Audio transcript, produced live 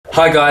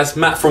Hi guys,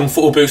 Matt from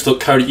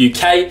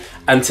footballboots.co.uk,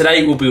 and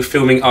today we'll be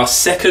filming our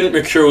second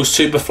Mercurial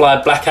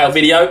Superfly blackout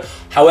video.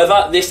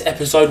 However, this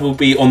episode will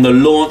be on the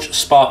launch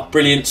Spark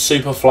Brilliance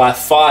Superfly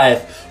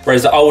 5,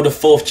 whereas the older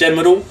 4th gen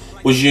model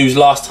was used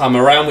last time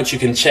around, which you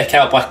can check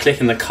out by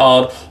clicking the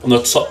card on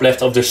the top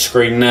left of the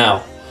screen now.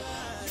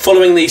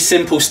 Following these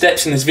simple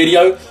steps in this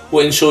video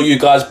will ensure you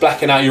guys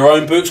blacking out your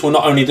own boots will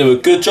not only do a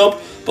good job,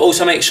 but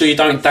also make sure you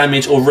don't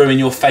damage or ruin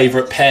your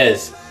favourite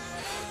pairs.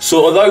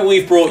 So although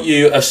we've brought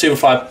you a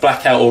Superfly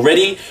blackout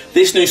already,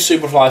 this new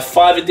Superfly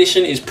 5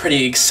 edition is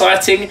pretty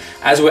exciting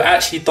as we're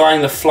actually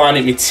dyeing the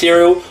Flyknit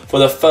material for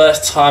the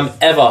first time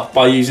ever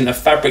by using a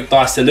fabric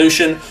dye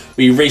solution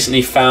we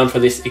recently found for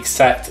this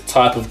exact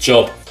type of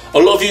job. A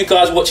lot of you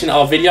guys watching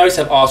our videos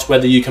have asked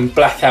whether you can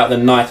black out the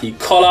Nike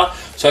collar,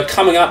 so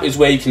coming up is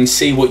where you can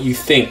see what you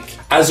think.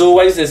 As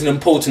always, there's an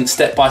important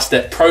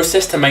step-by-step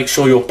process to make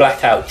sure your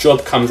blackout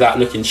job comes out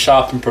looking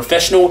sharp and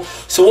professional,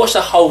 so watch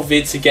the whole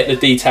vid to get the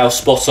details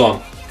spot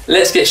on.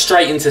 Let's get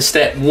straight into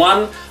step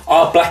 1.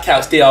 Our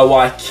Blackouts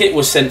DIY kit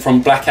was sent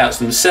from Blackouts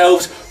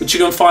themselves, which you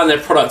can find their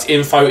product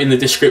info in the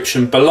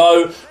description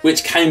below,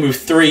 which came with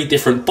 3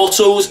 different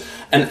bottles,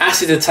 an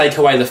acid to take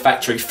away the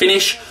factory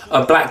finish,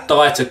 a black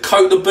dye to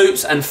coat the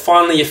boots, and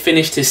finally a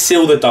finish to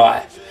seal the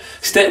dye.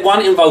 Step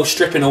 1 involves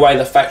stripping away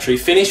the factory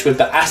finish with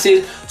the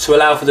acid to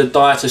allow for the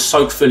dye to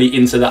soak fully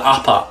into the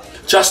upper.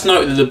 Just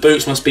note that the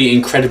boots must be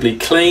incredibly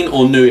clean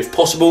or new if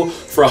possible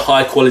for a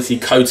high quality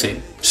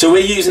coating. So we're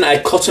using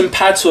a cotton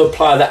pad to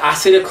apply the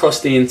acid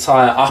across the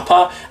entire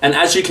upper, and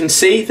as you can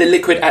see, the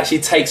liquid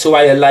actually takes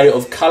away a layer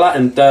of colour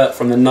and dirt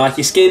from the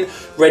Nike skin,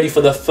 ready for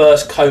the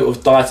first coat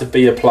of dye to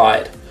be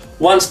applied.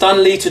 Once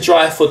done, leave to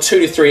dry for 2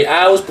 to 3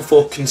 hours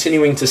before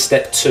continuing to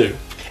step 2.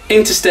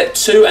 Into step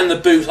 2, and the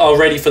boots are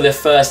ready for their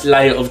first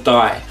layer of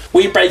dye.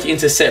 We break it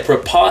into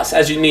separate parts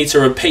as you need to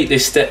repeat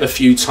this step a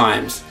few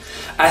times.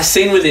 As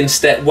seen within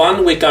step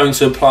 1, we're going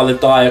to apply the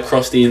dye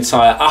across the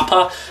entire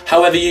upper,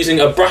 however using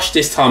a brush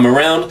this time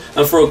around,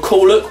 and for a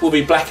cool look we'll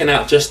be blacking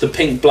out just the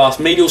pink blast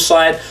medial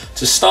side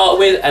to start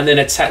with and then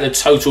attack the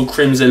total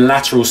crimson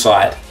lateral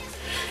side.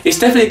 It's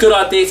definitely a good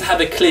idea to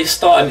have a clear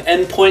start and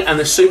end point, and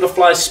the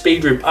Superfly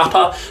Speed Rib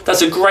Upper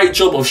does a great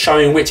job of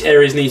showing which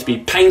areas need to be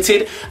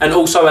painted and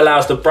also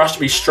allows the brush to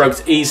be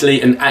stroked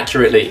easily and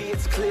accurately.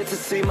 It's clear to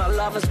see my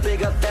love is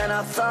bigger than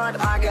I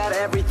thought. I got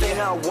everything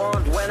I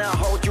want when I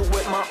hold you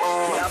with my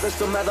arms. Now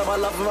there's no matter my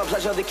love and my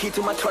pleasure, the key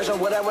to my treasure.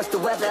 Whatever's the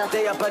weather,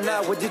 day up and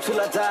out with you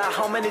till I die.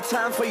 How many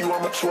times for you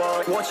I'ma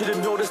try? Want you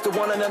to notice the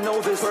one and I know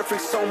this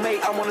perfect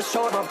soulmate. I wanna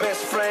show it my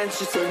best friend.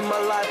 She saved my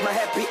life, my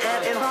happy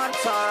end in hard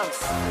times.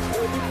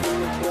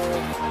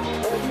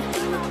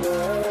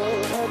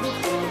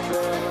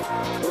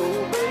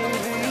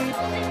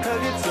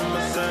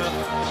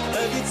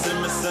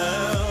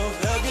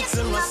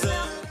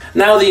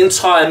 Now the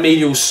entire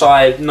medial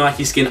side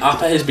Nike skin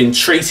upper has been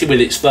treated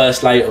with its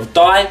first layer of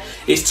dye,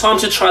 it's time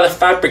to try the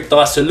fabric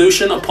dye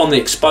solution upon the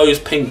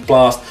exposed pink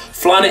blast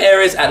Flyknit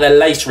areas at the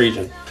lace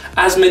region.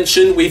 As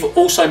mentioned, we've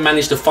also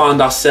managed to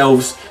find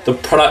ourselves the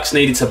products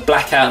needed to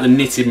black out the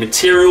knitted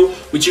material,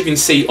 which you can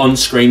see on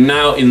screen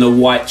now in the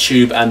white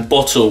tube and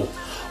bottle.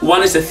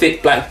 One is the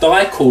thick black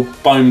dye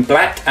called Bone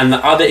Black, and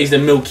the other is the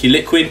milky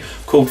liquid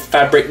called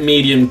Fabric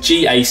Medium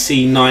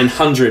GAC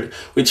 900,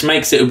 which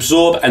makes it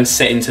absorb and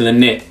set into the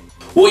knit.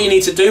 What you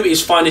need to do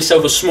is find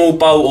yourself a small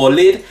bowl or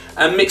lid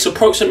and mix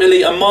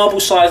approximately a marble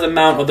sized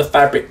amount of the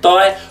fabric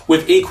dye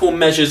with equal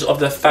measures of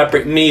the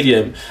fabric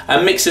medium,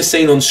 and mix as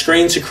seen on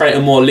screen to create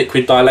a more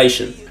liquid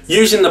dilation.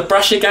 Using the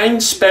brush again,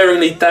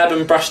 sparingly dab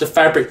and brush the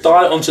fabric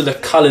dye onto the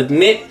coloured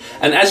knit,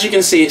 and as you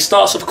can see it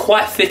starts off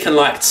quite thick and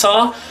like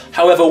tar,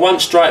 however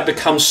once dry it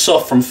becomes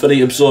soft from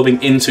fully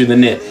absorbing into the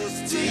knit.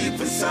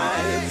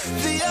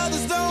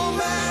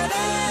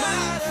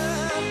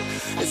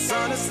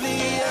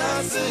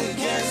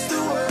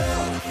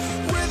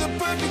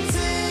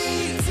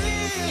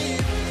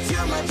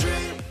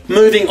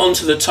 Moving on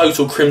to the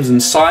total crimson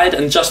side,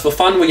 and just for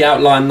fun we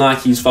outlined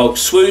Nike's Volt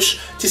swoosh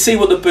to see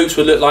what the boots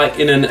would look like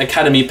in an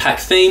Academy pack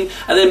theme,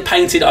 and then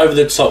painted over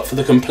the top for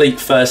the complete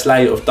first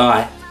layer of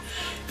dye.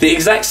 The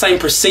exact same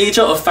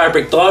procedure of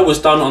fabric dye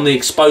was done on the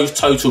exposed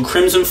total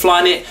crimson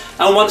Flyknit,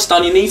 and once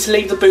done you need to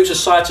leave the boots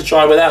aside to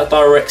dry without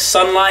direct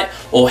sunlight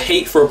or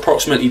heat for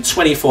approximately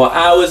 24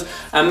 hours,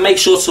 and make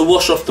sure to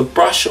wash off the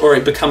brush or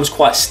it becomes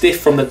quite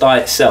stiff from the dye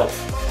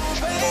itself.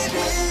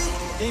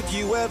 If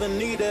you ever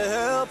need a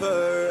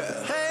helper,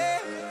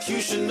 you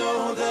should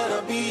know that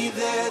I'll be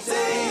there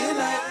day and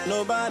night.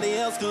 Nobody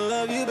else can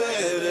love you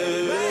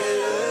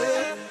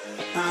better.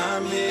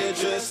 I'm here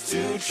just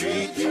to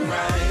treat you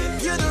right.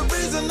 You're the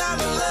reason I'm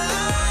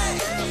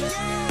alive.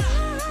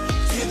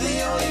 You're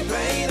the only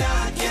pain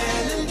I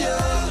can endure.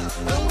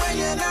 And when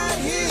you're not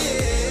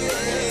here,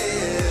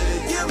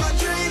 you're my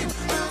dream.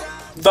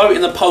 Vote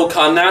in the poll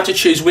card now to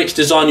choose which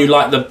design you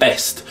like the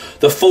best.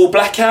 The full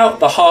blackout,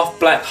 the half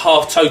black,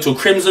 half total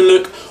crimson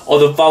look, or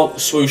the Volt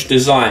swoosh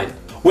design.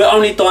 We're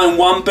only dyeing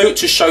one boot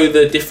to show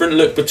the different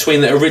look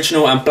between the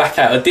original and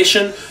blackout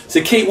edition,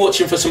 so keep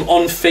watching for some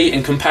on feet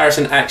and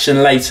comparison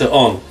action later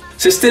on.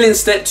 So still in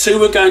step 2,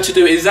 we're going to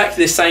do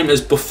exactly the same as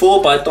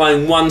before by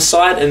dyeing one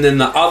side and then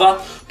the other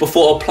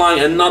before applying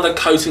another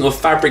coating of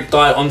fabric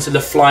dye onto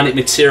the fly knit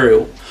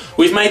material.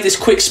 We've made this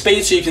quick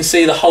speed so you can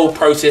see the whole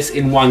process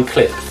in one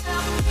clip.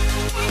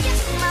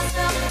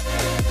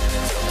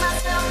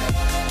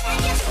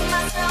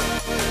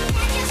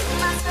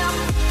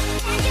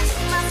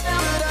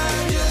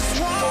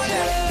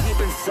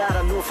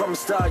 From the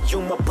start,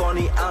 you my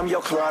bunny, I'm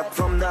your Clark.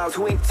 From now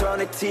to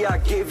eternity, I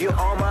give you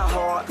all my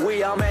heart.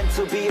 We are meant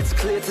to be, it's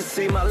clear to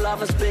see. My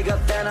love is bigger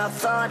than I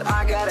thought.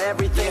 I got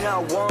everything I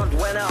want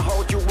when I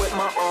hold you with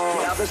my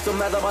arms. Yeah, this don't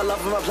matter, my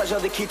love and my pleasure,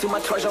 the key to my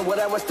treasure.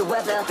 Whatever's the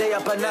weather, day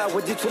up and out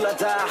with you till I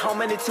die. How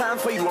many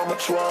times for you I'ma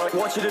try?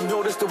 Want you to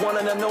notice the one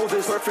and I know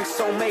this. Perfect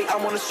soulmate, I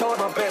wanna show it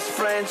my best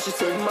friend. She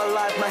saved my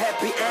life, my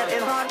happy end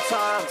in hard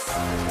times.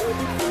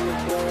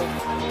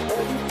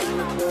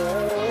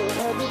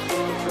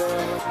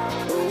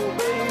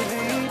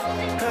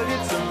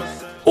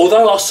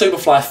 Although our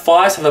Superfly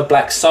 5s have a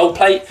black sole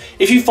plate,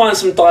 if you find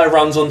some dye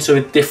runs onto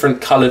a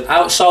different coloured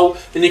outsole,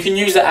 then you can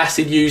use the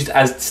acid used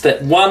as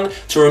step 1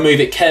 to remove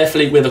it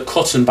carefully with a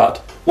cotton bud.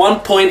 One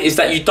point is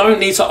that you don't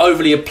need to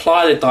overly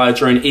apply the dye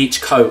during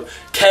each coat.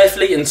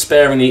 Carefully and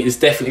sparingly is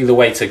definitely the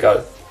way to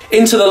go.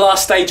 Into the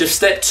last stage of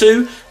step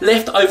 2,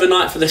 left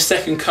overnight for the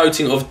second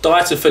coating of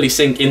dye to fully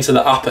sink into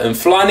the upper and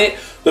fly knit,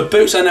 the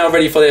boots are now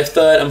ready for their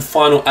third and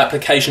final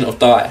application of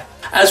dye.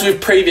 As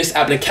with previous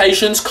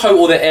applications, coat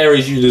all the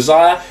areas you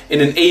desire in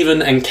an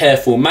even and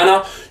careful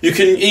manner. You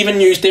can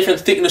even use different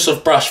thickness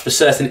of brush for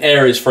certain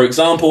areas. For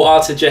example,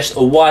 I'd suggest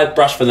a wide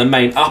brush for the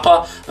main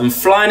upper and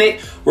fly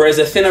knit, whereas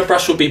a thinner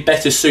brush would be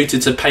better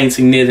suited to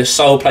painting near the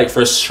sole plate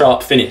for a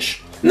sharp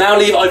finish. Now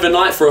leave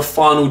overnight for a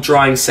final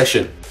drying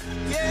session.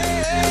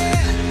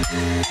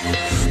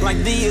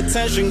 Like the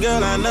attention,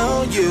 girl, I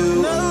know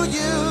you.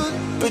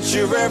 But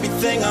you're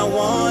everything I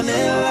want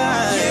in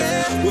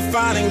life. We're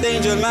fighting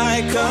danger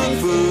like Kung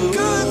Fu.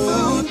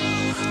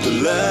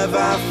 The love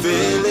I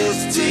feel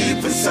is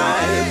deep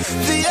inside.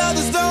 The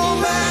others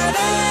don't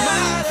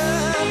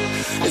matter.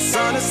 It's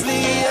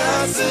honestly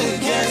us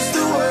against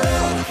the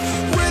world.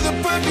 We're the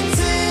perfect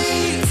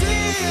team.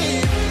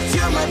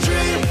 You're my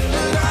dream,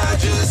 but I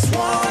just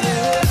want it.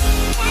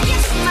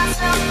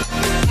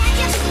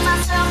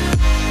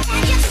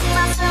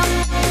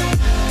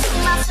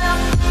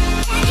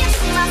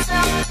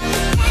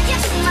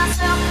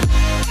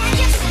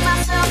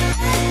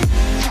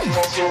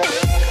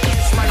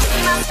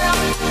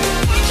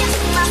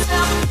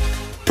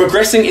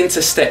 Progressing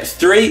into step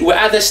 3, we're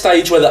at the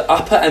stage where the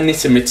upper and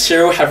knitted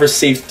material have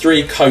received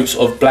 3 coats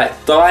of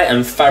black dye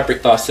and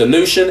fabric dye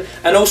solution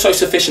and also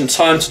sufficient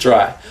time to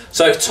dry.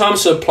 So it's time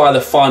to apply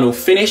the final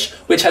finish,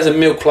 which has a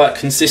milk-like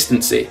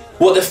consistency.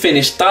 What the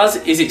finish does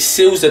is it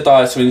seals the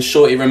dye to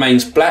ensure it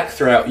remains black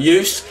throughout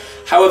use.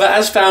 However,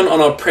 as found on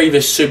our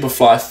previous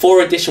Superfly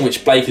 4 edition,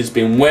 which Blake has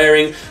been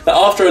wearing, that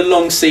after a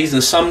long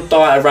season, some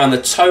dye around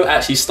the toe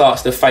actually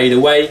starts to fade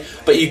away,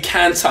 but you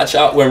can touch it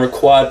up when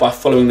required by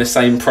following the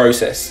same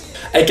process.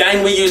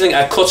 Again, we're using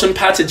a cotton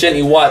pad to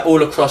gently wipe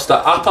all across the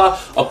upper,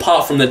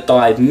 apart from the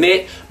dyed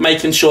knit,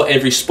 making sure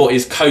every spot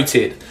is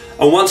coated.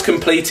 And once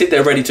completed,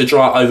 they're ready to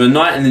dry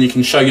overnight, and then you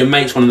can show your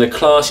mates one of the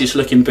classiest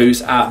looking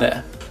boots out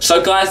there. So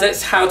guys,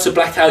 that's how to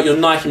black out your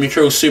Nike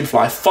Mercurial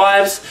Superfly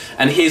 5s,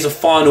 and here's a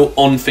final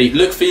on-feet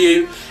look for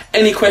you.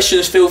 Any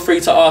questions, feel free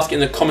to ask in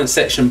the comment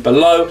section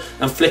below,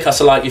 and flick us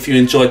a like if you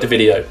enjoyed the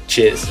video.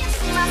 Cheers.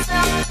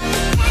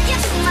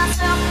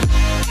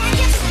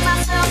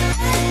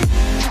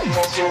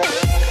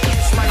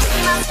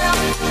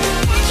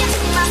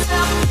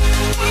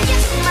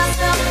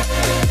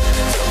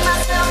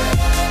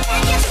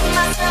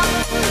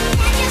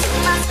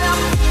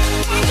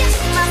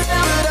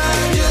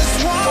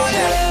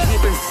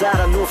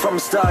 I knew from the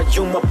start,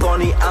 you my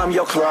bunny, I'm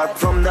your Clark.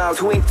 From now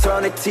to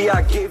eternity,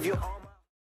 I give you all